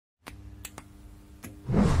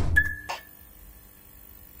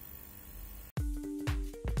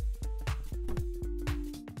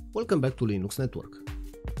Welcome back to Linux Network.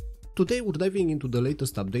 Today we're diving into the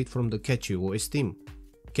latest update from the CachyOS team.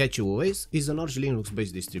 CachyOS is an Arch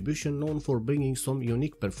Linux-based distribution known for bringing some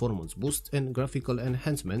unique performance boosts and graphical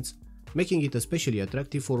enhancements, making it especially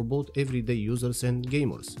attractive for both everyday users and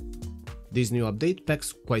gamers. This new update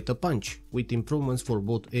packs quite a punch, with improvements for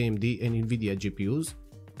both AMD and NVIDIA GPUs,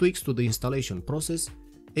 tweaks to the installation process,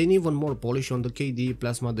 and even more polish on the KDE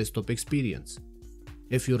Plasma desktop experience.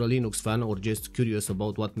 If you're a Linux fan or just curious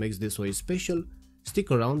about what makes this OS special,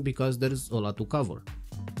 stick around because there's a lot to cover.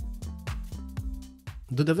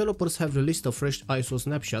 The developers have released a fresh ISO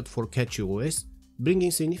snapshot for CachyOS,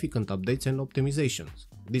 bringing significant updates and optimizations.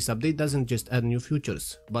 This update doesn't just add new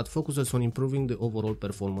features, but focuses on improving the overall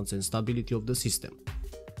performance and stability of the system.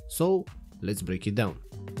 So, let's break it down.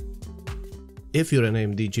 If you're an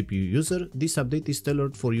AMD GPU user, this update is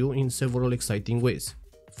tailored for you in several exciting ways.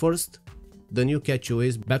 First, the new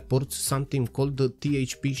CachyOS backports something called the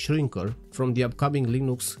THP shrinker from the upcoming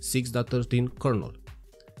Linux 6.13 kernel.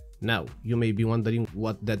 Now, you may be wondering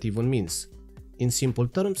what that even means. In simple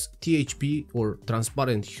terms, THP, or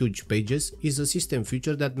Transparent Huge Pages, is a system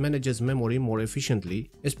feature that manages memory more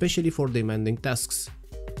efficiently, especially for demanding tasks.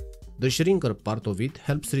 The shrinker part of it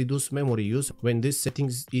helps reduce memory use when this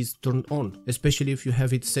setting is turned on, especially if you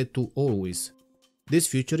have it set to always. This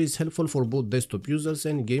feature is helpful for both desktop users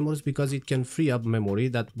and gamers because it can free up memory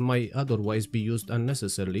that might otherwise be used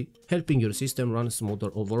unnecessarily, helping your system run smoother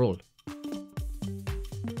overall.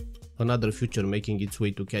 Another feature making its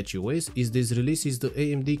way to CachyOS is this release is the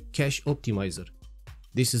AMD Cache Optimizer.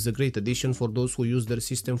 This is a great addition for those who use their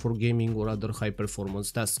system for gaming or other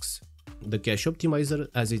high-performance tasks. The Cache Optimizer,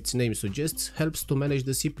 as its name suggests, helps to manage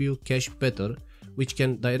the CPU cache better, which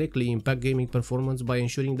can directly impact gaming performance by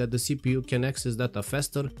ensuring that the CPU can access data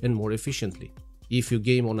faster and more efficiently. If you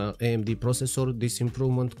game on an AMD processor, this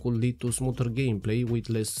improvement could lead to smoother gameplay with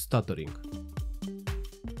less stuttering.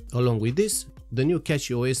 Along with this, the new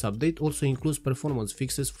CachyOS update also includes performance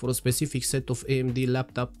fixes for a specific set of AMD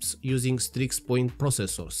laptops using Strix Point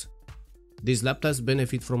processors. These laptops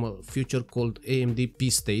benefit from a feature called AMD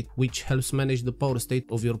P-State, which helps manage the power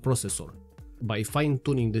state of your processor. By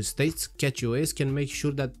fine-tuning the states, CachyOS can make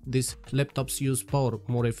sure that these laptops use power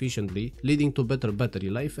more efficiently, leading to better battery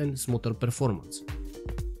life and smoother performance.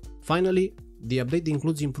 Finally, the update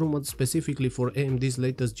includes improvements specifically for AMD's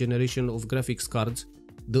latest generation of graphics cards,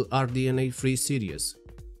 the RDNA 3 series.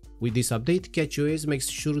 With this update, CachyOS makes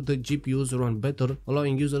sure the GPUs run better,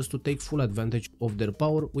 allowing users to take full advantage of their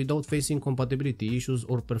power without facing compatibility issues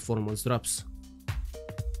or performance drops.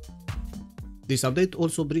 This update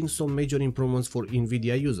also brings some major improvements for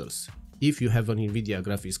NVIDIA users. If you have an NVIDIA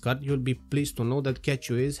graphics card, you'll be pleased to know that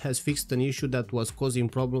CachyOS has fixed an issue that was causing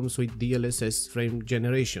problems with DLSS frame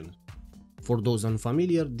generation. For those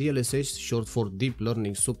unfamiliar, DLSS, short for Deep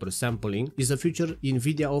Learning Super Sampling, is a feature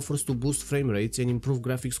NVIDIA offers to boost frame rates and improve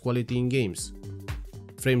graphics quality in games.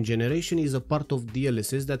 Frame generation is a part of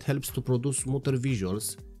DLSS that helps to produce smoother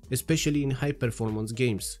visuals, especially in high-performance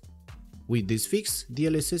games. With this fix,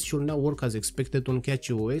 DLSS should now work as expected on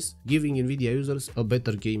CachyOS, giving NVIDIA users a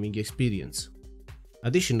better gaming experience.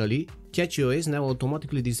 Additionally, CachyOS now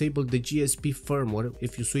automatically disables the GSP firmware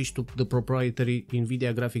if you switch to the proprietary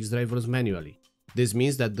NVIDIA graphics drivers manually. This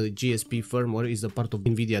means that the GSP firmware is a part of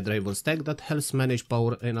NVIDIA driver stack that helps manage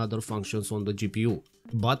power and other functions on the GPU.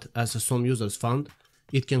 But, as some users found,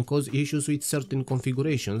 it can cause issues with certain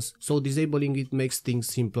configurations, so disabling it makes things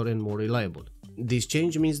simpler and more reliable. This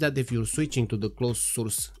change means that if you're switching to the closed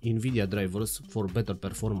source NVIDIA drivers for better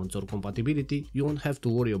performance or compatibility, you won't have to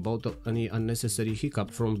worry about any unnecessary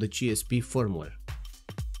hiccup from the GSP firmware.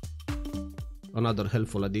 Another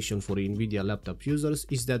helpful addition for NVIDIA laptop users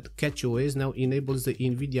is that CachyOS now enables the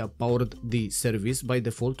NVIDIA Powered D service by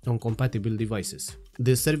default on compatible devices.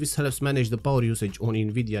 This service helps manage the power usage on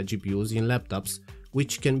NVIDIA GPUs in laptops,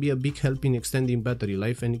 which can be a big help in extending battery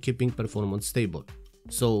life and keeping performance stable.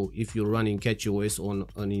 So, if you're running CachyOS on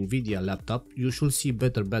an NVIDIA laptop, you should see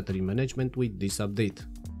better battery management with this update.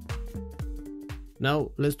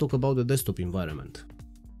 Now, let's talk about the desktop environment.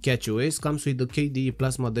 CachyOS comes with the KDE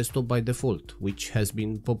Plasma desktop by default, which has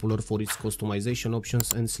been popular for its customization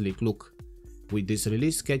options and sleek look. With this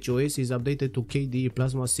release, CachyOS is updated to KDE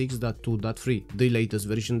Plasma 6.2.3, the latest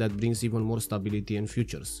version that brings even more stability and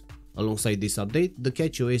features. Alongside this update, the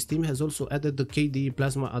CachyOS team has also added the KDE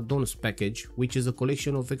Plasma add-ons package, which is a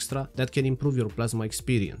collection of extra that can improve your Plasma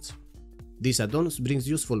experience. These add-ons brings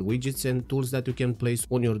useful widgets and tools that you can place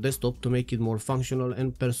on your desktop to make it more functional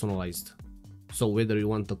and personalized. So whether you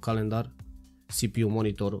want a calendar, CPU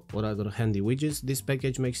monitor or other handy widgets, this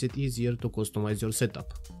package makes it easier to customize your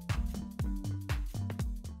setup.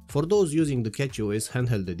 For those using the CachyOS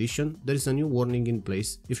handheld edition, there is a new warning in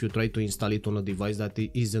place if you try to install it on a device that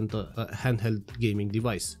isn't a handheld gaming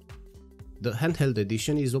device. The handheld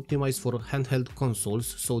edition is optimized for handheld consoles,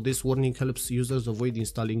 so this warning helps users avoid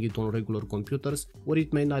installing it on regular computers where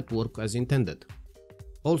it may not work as intended.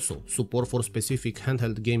 Also, support for specific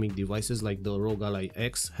handheld gaming devices like the ROG Ally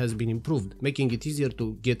X has been improved, making it easier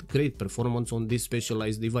to get great performance on these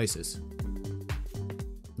specialized devices.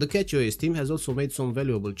 The CachyOS team has also made some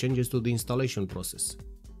valuable changes to the installation process.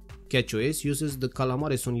 CachyOS uses the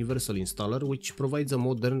Calamares Universal Installer, which provides a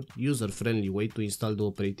modern, user-friendly way to install the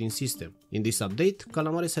operating system. In this update,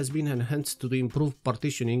 Calamares has been enhanced to improve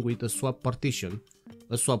partitioning with a swap partition.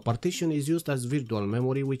 A swap partition is used as virtual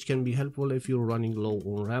memory, which can be helpful if you're running low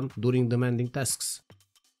on RAM during demanding tasks.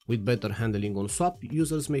 With better handling on swap,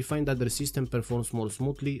 users may find that their system performs more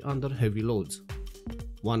smoothly under heavy loads.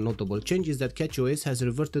 One notable change is that CachyOS has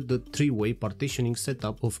reverted the three-way partitioning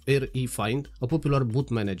setup of RE-Find, a popular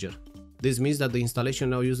boot manager. This means that the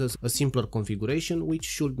installation now uses a simpler configuration, which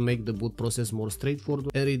should make the boot process more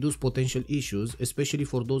straightforward and reduce potential issues, especially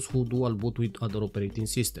for those who dual boot with other operating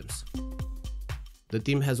systems. The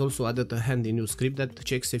team has also added a handy new script that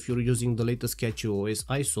checks if you're using the latest CachyOS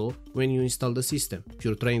ISO when you install the system. If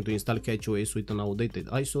you're trying to install CachyOS with an outdated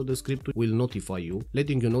ISO, the script will notify you,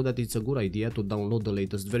 letting you know that it's a good idea to download the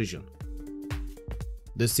latest version.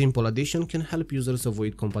 This simple addition can help users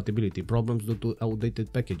avoid compatibility problems due to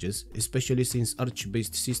outdated packages, especially since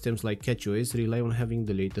Arch-based systems like CachyOS rely on having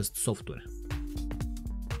the latest software.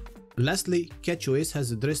 Lastly, CachyOS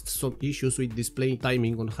has addressed some issues with display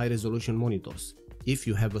timing on high-resolution monitors. If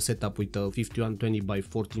you have a setup with a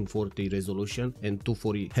 5120x1440 resolution and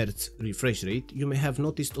 240Hz refresh rate, you may have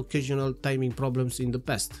noticed occasional timing problems in the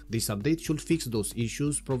past. This update should fix those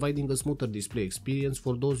issues, providing a smoother display experience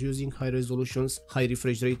for those using high-resolution,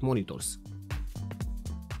 high-refresh rate monitors.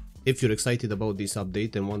 If you're excited about this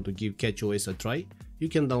update and want to give CachyOS a try, you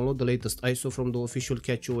can download the latest ISO from the official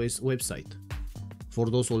CachyOS website. For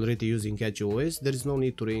those already using CachyOS, there is no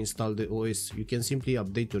need to reinstall the OS. You can simply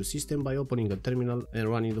update your system by opening a terminal and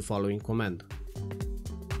running the following command.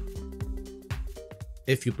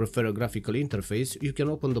 If you prefer a graphical interface, you can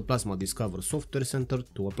open the Plasma Discover Software Center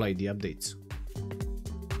to apply the updates.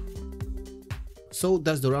 So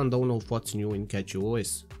that's the rundown of what's new in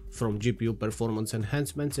CachyOS. From GPU performance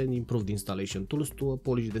enhancements and improved installation tools to a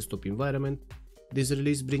polished desktop environment, this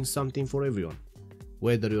release brings something for everyone.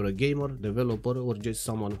 Whether you're a gamer, developer, or just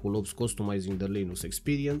someone who loves customizing the Linux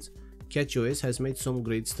experience, CachyOS has made some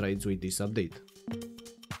great strides with this update.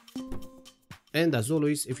 And as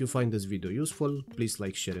always, if you find this video useful, please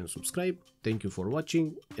like, share and subscribe. Thank you for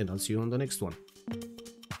watching, and I'll see you on the next one.